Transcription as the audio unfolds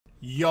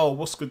Yo,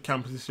 what's good,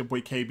 campers? It's your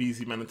boy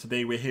Beezy, man, and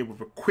today we're here with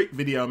a quick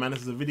video, man.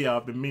 This is a video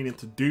I've been meaning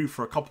to do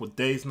for a couple of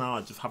days now.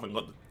 I just haven't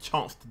got the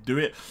chance to do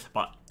it,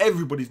 but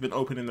everybody's been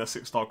opening their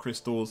 6-star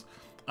crystals,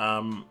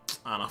 and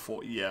I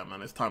thought, yeah,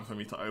 man, it's time for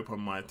me to open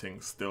my thing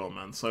still,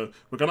 man. So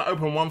we're gonna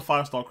open one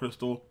 5-star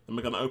crystal, and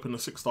we're gonna open a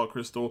 6-star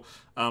crystal.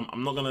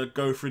 I'm not gonna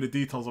go through the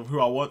details of who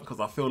I want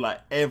because I feel like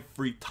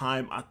every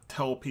time I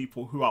tell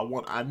people who I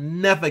want, I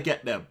never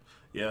get them.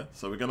 Yeah,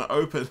 so we're gonna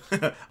open.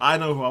 I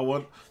know who I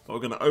want, but we're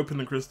gonna open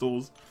the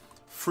crystals,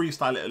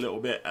 freestyle it a little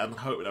bit, and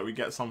hope that we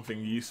get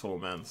something useful,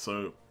 man.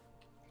 So,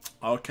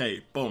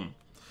 okay, boom.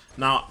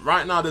 Now,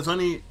 right now, there's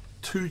only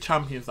 2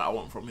 champions that I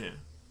want from here.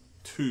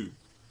 2.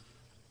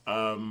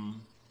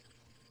 And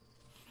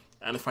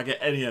if I get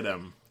any of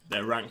them,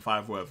 they're rank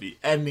 5 worthy.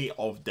 Any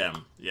of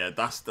them, yeah,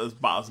 that's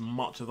about as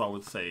much as I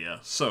would say. Yeah.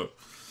 So,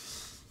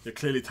 you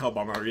clearly tell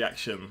by my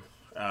reaction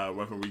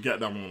whether we get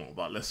them or not.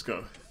 But let's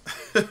go.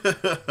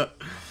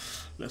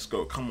 Let's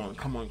go. Come on,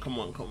 come on, come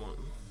on, come on.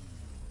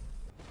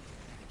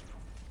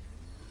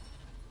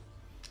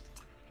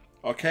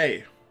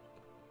 Okay.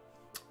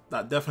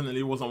 That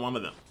definitely wasn't one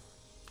of them.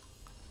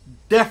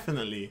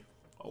 Definitely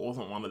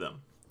wasn't one of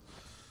them.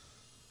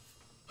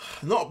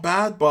 Not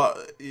bad,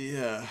 but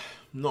yeah,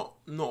 not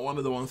one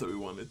of the ones that we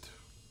wanted.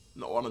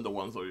 Not one of the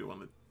ones that we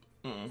wanted.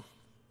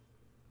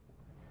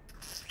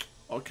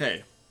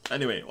 Okay.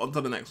 Anyway, on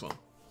to the next one.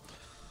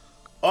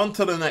 On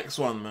to the next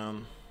one,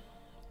 man.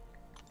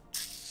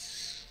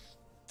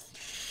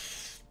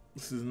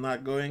 This is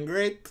not going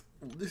great.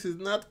 This is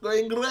not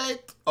going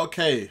great.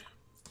 Okay.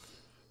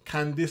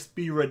 Can this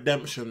be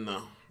redemption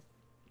now?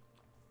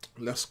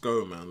 Let's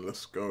go, man.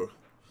 Let's go.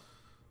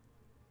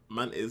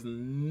 Man is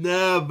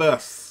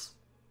nervous.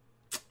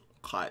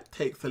 It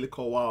takes a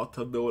little while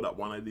to build up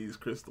one of these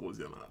crystals,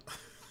 you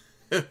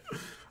know.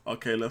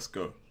 Okay, let's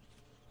go.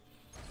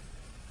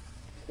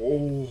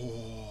 Oh.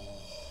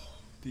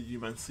 Did you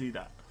man see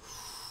that?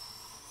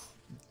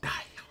 Damn.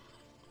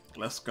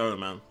 Let's go,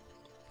 man.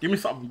 Give me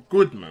something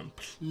good, man.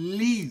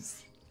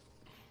 Please.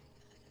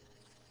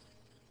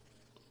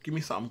 Give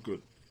me something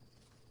good.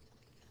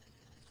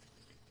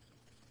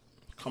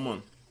 Come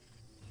on.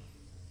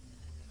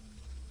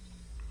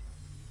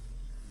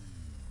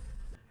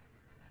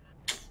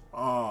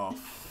 Oh,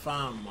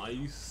 fam. Are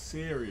you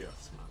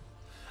serious, man?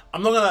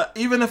 I'm not gonna...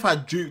 Even if I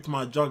duped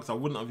my jugs, I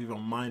wouldn't have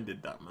even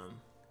minded that, man.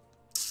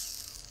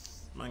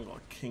 Man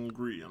got King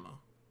Gree, you know.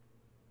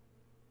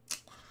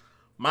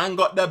 Man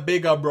got the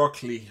bigger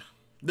broccoli.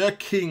 The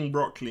King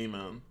broccoli,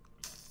 man.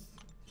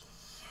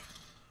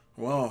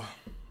 Well,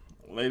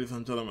 ladies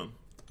and gentlemen,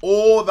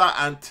 all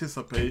that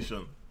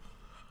anticipation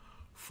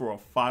for a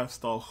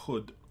 5-star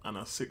hood and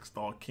a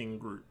 6-star King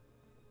Gree.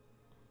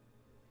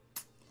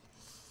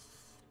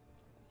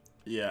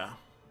 Yeah.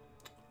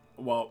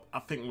 Well, I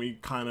think we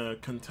kind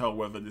of can tell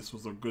whether this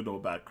was a good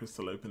or bad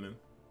crystal opening.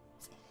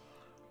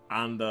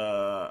 And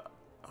I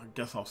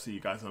guess I'll see you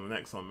guys on the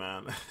next one,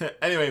 man.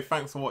 Anyway,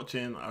 thanks for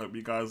watching. I hope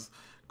you guys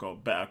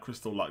got better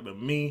crystal luck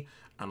than me.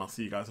 And I'll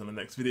see you guys in the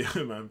next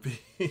video, man.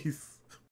 Peace.